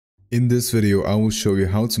In this video, I will show you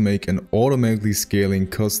how to make an automatically scaling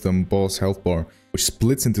custom boss health bar, which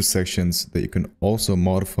splits into sections that you can also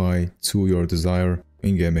modify to your desire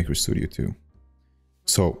in GameMaker Studio 2.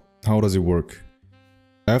 So, how does it work?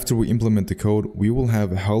 After we implement the code, we will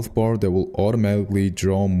have a health bar that will automatically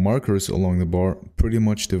draw markers along the bar, pretty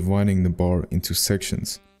much dividing the bar into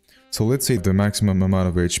sections. So let's say the maximum amount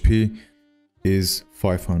of HP is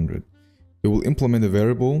 500. It will implement a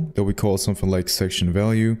variable that we call something like section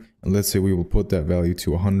value, and let's say we will put that value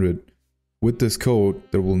to 100. With this code,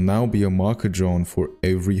 there will now be a marker drawn for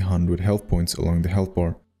every 100 health points along the health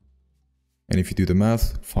bar. And if you do the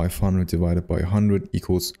math, 500 divided by 100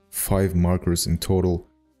 equals 5 markers in total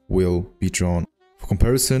will be drawn. For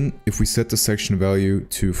comparison, if we set the section value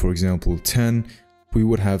to, for example, 10, we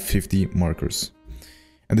would have 50 markers.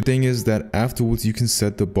 And the thing is that afterwards you can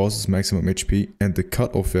set the boss's maximum HP and the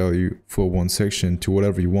cutoff value for one section to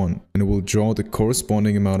whatever you want, and it will draw the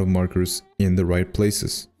corresponding amount of markers in the right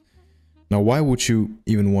places. Now, why would you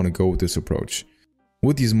even want to go with this approach?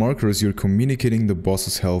 With these markers, you're communicating the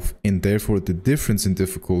boss's health and therefore the difference in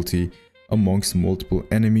difficulty amongst multiple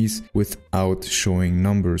enemies without showing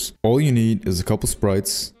numbers. All you need is a couple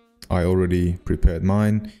sprites. I already prepared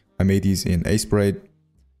mine. I made these in Sprite.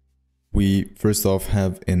 We first off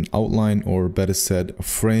have an outline, or better said, a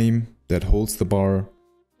frame that holds the bar.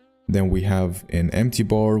 Then we have an empty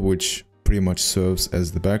bar, which pretty much serves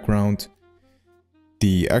as the background,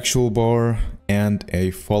 the actual bar, and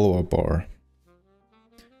a follow-up bar.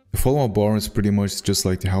 The follow-up bar is pretty much just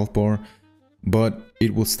like the health bar, but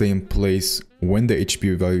it will stay in place when the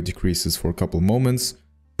HP value decreases for a couple moments,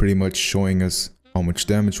 pretty much showing us how much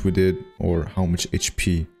damage we did or how much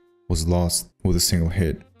HP was lost with a single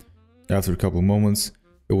hit. After a couple of moments,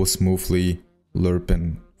 it will smoothly lerp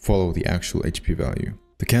and follow the actual HP value.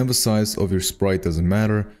 The canvas size of your sprite doesn't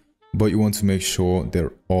matter, but you want to make sure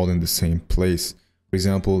they're all in the same place. For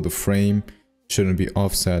example, the frame shouldn't be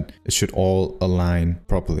offset, it should all align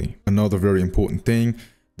properly. Another very important thing,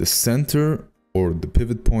 the center or the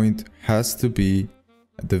pivot point has to be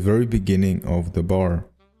at the very beginning of the bar.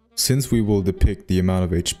 Since we will depict the amount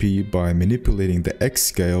of HP by manipulating the X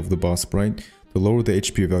scale of the boss sprite, the lower the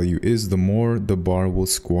HP value is, the more the bar will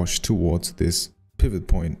squash towards this pivot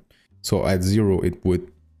point. So at 0, it would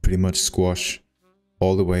pretty much squash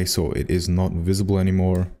all the way, so it is not visible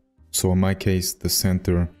anymore. So in my case, the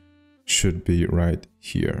center should be right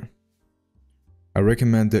here. I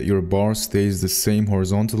recommend that your bar stays the same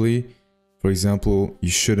horizontally. For example,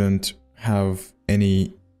 you shouldn't have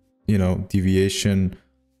any, deviation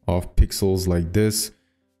of pixels like this,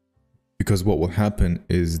 because what will happen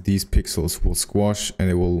is these pixels will squash and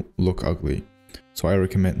it will look ugly. So I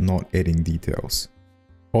recommend not adding details.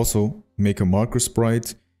 Also, make a marker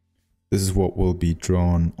sprite. This is what will be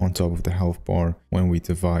drawn on top of the health bar when we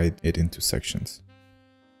divide it into sections.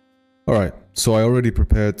 Alright, so I already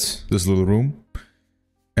prepared this little room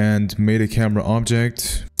and made a camera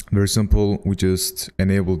object. Very simple, we just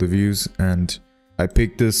enable the views and I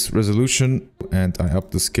picked this resolution and I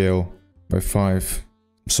upped the scale by 5.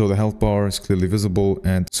 So the health bar is clearly visible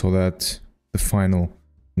and so that the final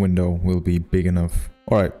window will be big enough.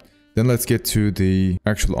 Alright, then let's get to the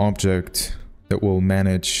actual object that will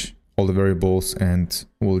manage all the variables and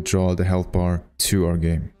will draw the health bar to our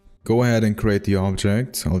game. Go ahead and create the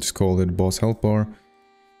object. I'll just call it boss health bar.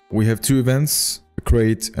 We have two events, a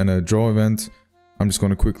create and a draw event. I'm just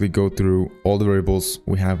going to quickly go through all the variables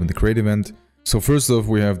we have in the create event. So first off,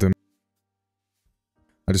 we have the,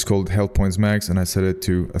 I just called it health points max and I set it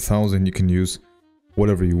to 1000. You can use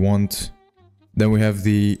whatever you want. Then we have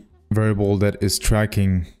the variable that is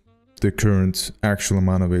tracking the current actual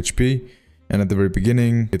amount of HP. And at the very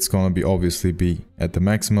beginning, it's going to be obviously be at the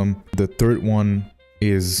maximum. The third one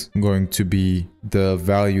is going to be the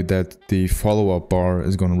value that the follow-up bar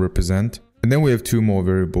is going to represent. And then we have two more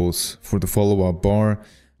variables for the follow-up bar.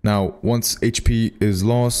 Now, once HP is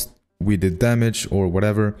lost, we did damage or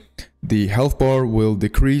whatever, the health bar will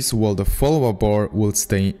decrease while the follow-up bar will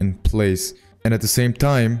stay in place. And at the same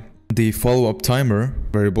time, the follow-up timer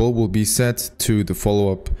variable will be set to the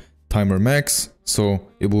follow-up timer max. So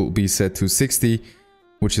it will be set to 60,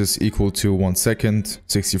 which is equal to 1 second,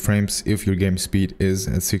 60 frames. If your game speed is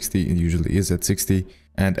at 60, it usually is at 60.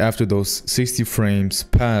 And after those 60 frames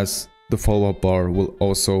pass, the follow-up bar will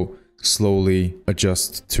also slowly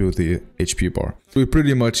adjust to the HP bar. We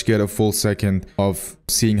pretty much get a full second of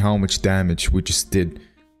seeing how much damage we just did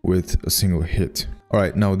with a single hit.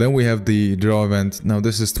 Alright, now then we have the draw event. Now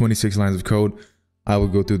this is 26 lines of code. I will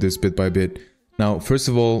go through this bit by bit. Now, first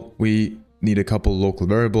of all, we need a couple local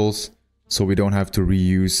variables so we don't have to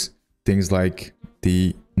reuse things like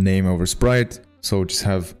the name of our sprite. So just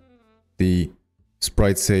have the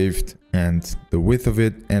sprite saved and the width of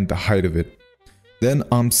it and the height of it. Then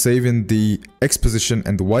I'm saving the X position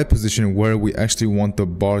and the Y position where we actually want the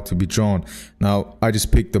bar to be drawn. Now I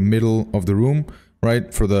just picked the middle of the room,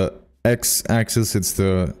 right? For the X axis, it's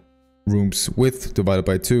the room's width divided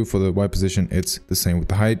by 2. For the Y position, it's the same with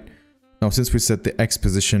the height. Now since we set the X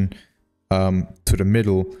position to the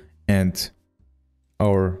middle and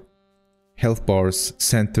our health bar's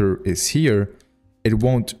center is here, it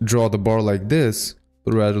won't draw the bar like this,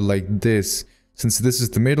 but rather like this. Since this is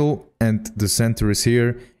the middle and the center is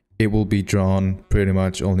here, it will be drawn pretty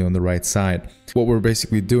much only on the right side. What we're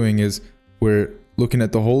basically doing is we're looking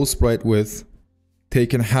at the whole sprite width,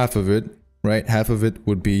 taking half of it, right? Half of it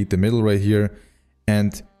would be the middle right here,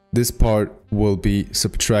 and this part will be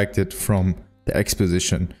subtracted from the X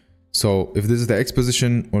position. So if this is the X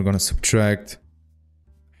position, we're going to subtract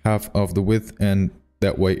half of the width, and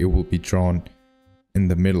that way it will be drawn in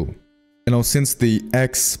the middle. And now since the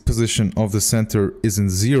X position of the center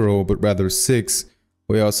isn't 0 but rather 6,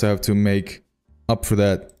 we also have to make up for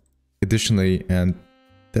that additionally, and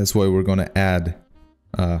that's why we're going to add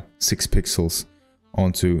 6 pixels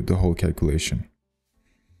onto the whole calculation.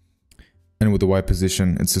 And with the Y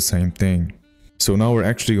position, it's the same thing. So now we're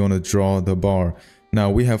actually going to draw the bar.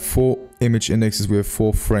 Now we have 4 image indexes, we have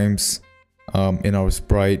 4 frames in our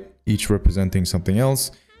sprite, each representing something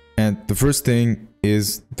else. And the first thing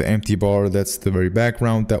is the empty bar, that's the very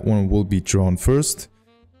background. That one will be drawn first,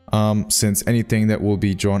 since anything that will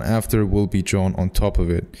be drawn after will be drawn on top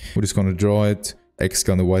of it. We're just going to draw it, X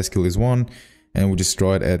scale and the Y scale is 1, and we'll just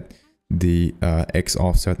draw it at the X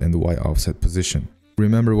offset and the Y offset position.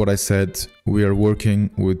 Remember what I said, we are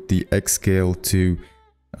working with the X scale to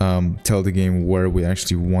tell the game where we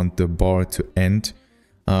actually want the bar to end.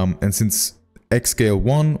 And since X scale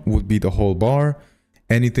 1 would be the whole bar,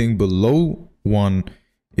 anything below 1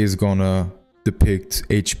 is gonna depict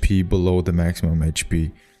HP below the maximum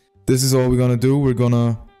HP. This is all we're gonna do. We're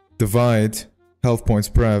gonna divide health points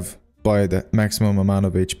prev by the maximum amount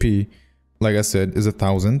of HP. Like I said, is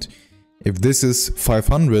 1000. If this is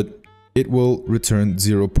 500, it will return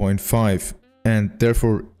 0.5, and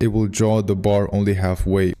therefore it will draw the bar only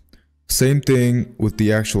halfway. Same thing with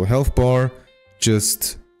the actual health bar,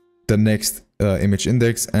 just the next image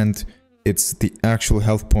index, and it's the actual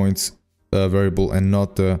health points variable and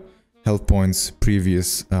not the health points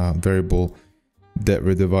previous variable that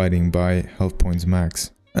we're dividing by health points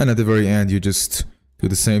max. And at the very end, you just do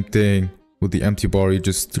the same thing with the empty bar. You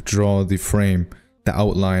just draw the frame, the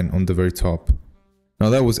outline on the very top. Now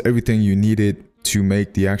that was everything you needed to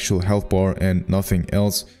make the actual health bar and nothing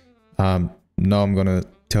else. Now I'm gonna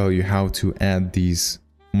tell you how to add these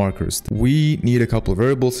markers. We need a couple of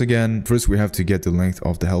variables again. First, we have to get the length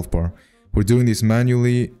of the health bar. We're doing this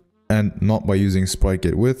manually and not by using sprite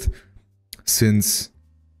get width, since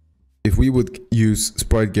if we would use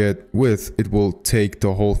sprite get width, it will take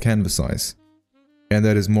the whole canvas size, and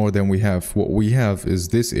that is more than we have. What we have is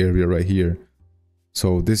this area right here.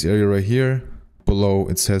 So this area right here, below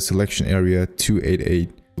it says selection area 288.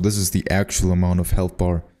 This is the actual amount of health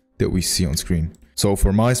bar that we see on screen. So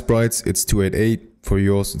for my sprites, it's 288. For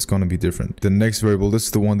yours, it's gonna be different. The next variable, this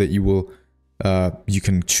is the one that you will you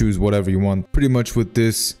can choose whatever you want. Pretty much with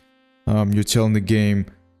this, you're telling the game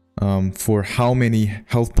for how many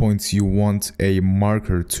health points you want a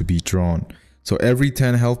marker to be drawn. So every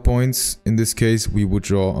 10 health points, in this case, we would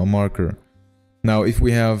draw a marker. Now, if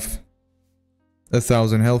we have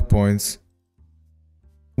 1000 health points,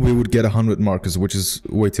 we would get 100 markers, which is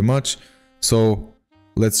way too much. So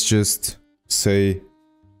let's just say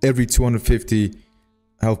every 250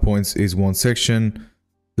 health points is one section.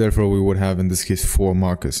 Therefore, we would have, in this case, 4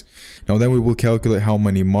 markers. Now then we will calculate how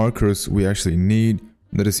many markers we actually need.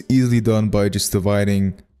 That is easily done by just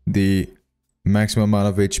dividing the maximum amount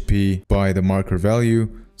of HP by the marker value.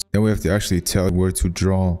 Then we have to actually tell where to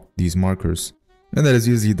draw these markers. And that is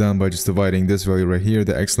easily done by just dividing this value right here,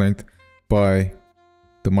 the X length, by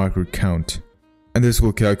the marker count. And this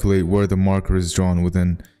will calculate where the marker is drawn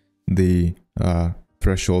within the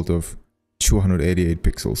threshold of 288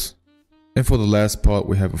 pixels. And for the last part,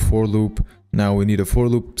 we have a for loop. Now we need a for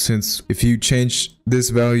loop, since if you change this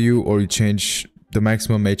value or you change the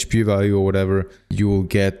maximum HP value or whatever, you will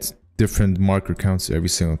get different marker counts every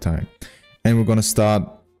single time. And we're gonna start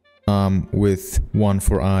with 1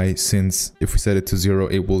 for I, since if we set it to 0,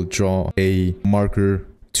 it will draw a marker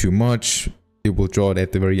too much. It will draw it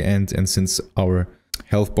at the very end, and since our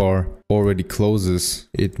health bar already closes,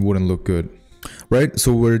 it wouldn't look good. Right,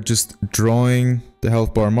 so we're just drawing the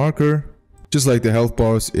health bar marker. Just like the health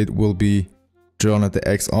bars, it will be drawn at the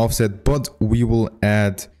X offset, but we will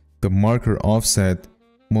add the marker offset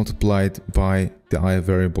multiplied by the I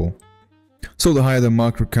variable. So the higher the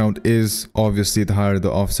marker count is, obviously the higher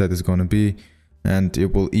the offset is going to be, and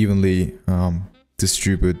it will evenly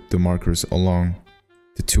distribute the markers along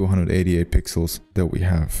the 288 pixels that we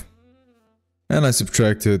have. And I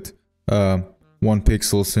subtracted 1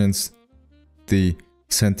 pixel since the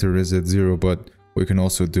center is at 0, but what we can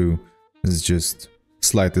also do is just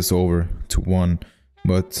slide this over to 1,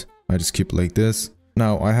 but I just keep it like this.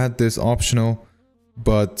 Now I had this optional,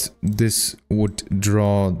 but this would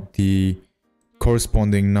draw the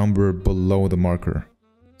corresponding number below the marker.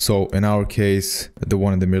 So in our case, the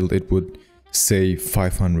one in the middle, it would say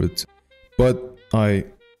 500. But I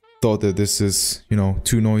thought that this is, you know,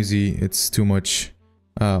 too noisy, it's too much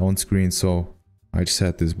on screen, so I just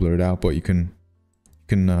had this blurred out. But you can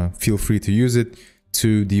feel free to use it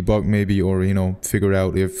to debug maybe, or, you know, figure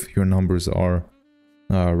out if your numbers are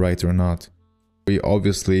right or not. We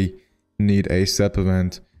obviously need a step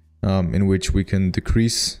event in which we can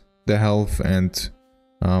decrease the health and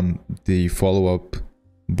the follow-up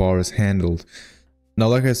bar is handled. Now,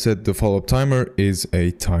 like I said, the follow-up timer is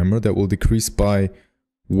a timer that will decrease by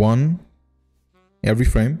 1 every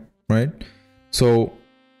frame, right? So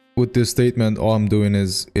with this statement, all I'm doing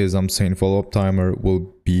is I'm saying follow-up timer will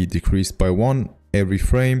be decreased by 1 every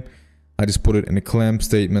frame. I just put it in a clamp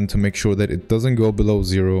statement to make sure that it doesn't go below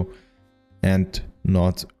 0 and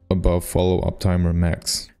not above follow-up timer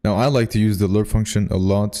max. Now I like to use the lerp function a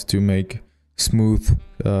lot to make smooth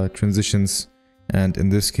transitions, and in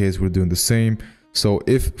this case we're doing the same. So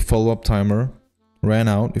if follow-up timer ran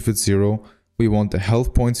out, if it's 0, we want the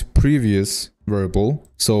health points previous variable.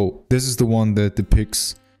 So this is the one that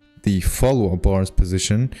depicts the follow-up bar's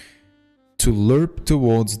position to lerp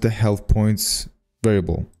towards the health points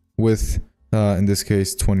variable with in this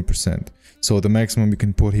case 20%. So the maximum we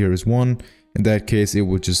can put here is 1. In that case it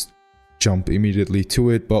would just jump immediately to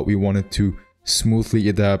it, but we wanted to smoothly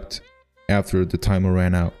adapt after the timer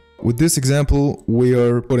ran out. With this example, we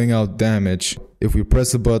are putting out damage. If we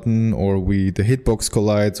press a button or the hitbox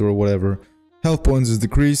collides or whatever, health points is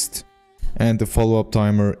decreased and the follow-up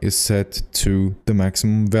timer is set to the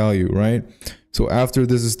maximum value, right? So after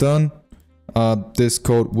this is done, this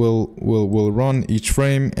code will run each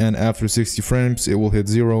frame, and after 60 frames it will hit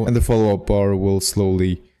 0 and the follow-up bar will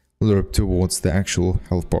slowly lerp towards the actual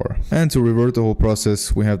health bar. And to revert the whole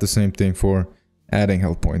process, we have the same thing for adding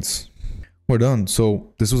health points. We're done.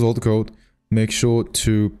 So this was all the code. Make sure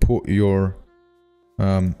to put your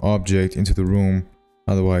object into the room,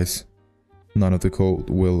 otherwise none of the code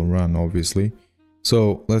will run, obviously.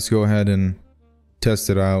 So let's go ahead and test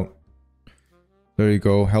it out. There you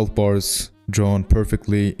go, health bars drawn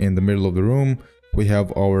perfectly in the middle of the room. We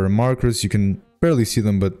have our markers, you can barely see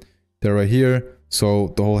them, but they're right here.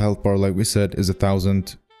 So the whole health bar, like we said, is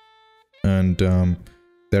 1000, and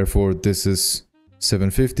therefore this is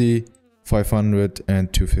 750, 500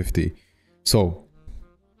 and 250. So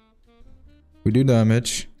we do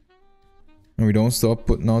damage and we don't stop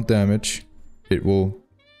putting out damage. It will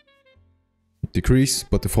decrease,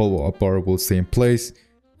 but the follow-up bar will stay in place,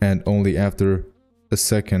 and only after a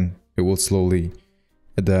second it will slowly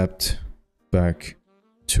adapt back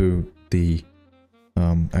to the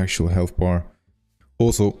actual health bar.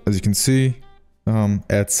 Also, as you can see,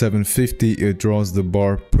 at 750 it draws the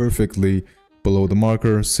bar perfectly below the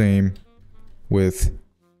marker. Same with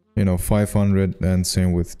 500 and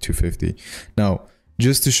same with 250. Now,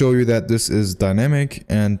 just to show you that this is dynamic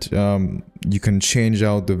and you can change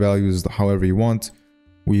out the values however you want,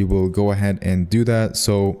 we will go ahead and do that.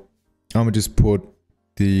 So I'm gonna just put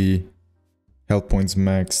the health points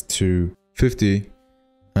max to 50,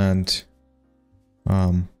 and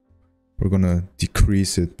we're gonna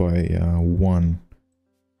decrease it by 1.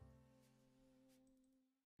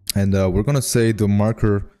 And we're gonna say the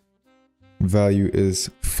marker value is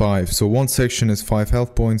 5. So one section is 5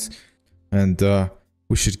 health points, and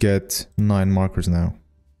we should get 9 markers now.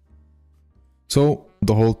 So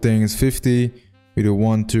the whole thing is 50. We do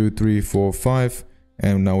 1, 2, 3, 4, 5,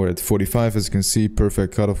 and now we're at 45. As you can see,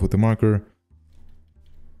 perfect cutoff with the marker.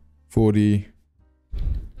 40,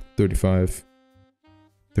 35,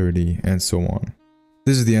 30, and so on.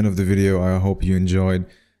 This is the end of the video. I hope you enjoyed.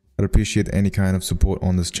 I'd appreciate any kind of support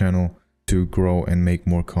on this channel to grow and make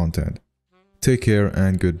more content. Take care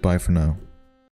and goodbye for now.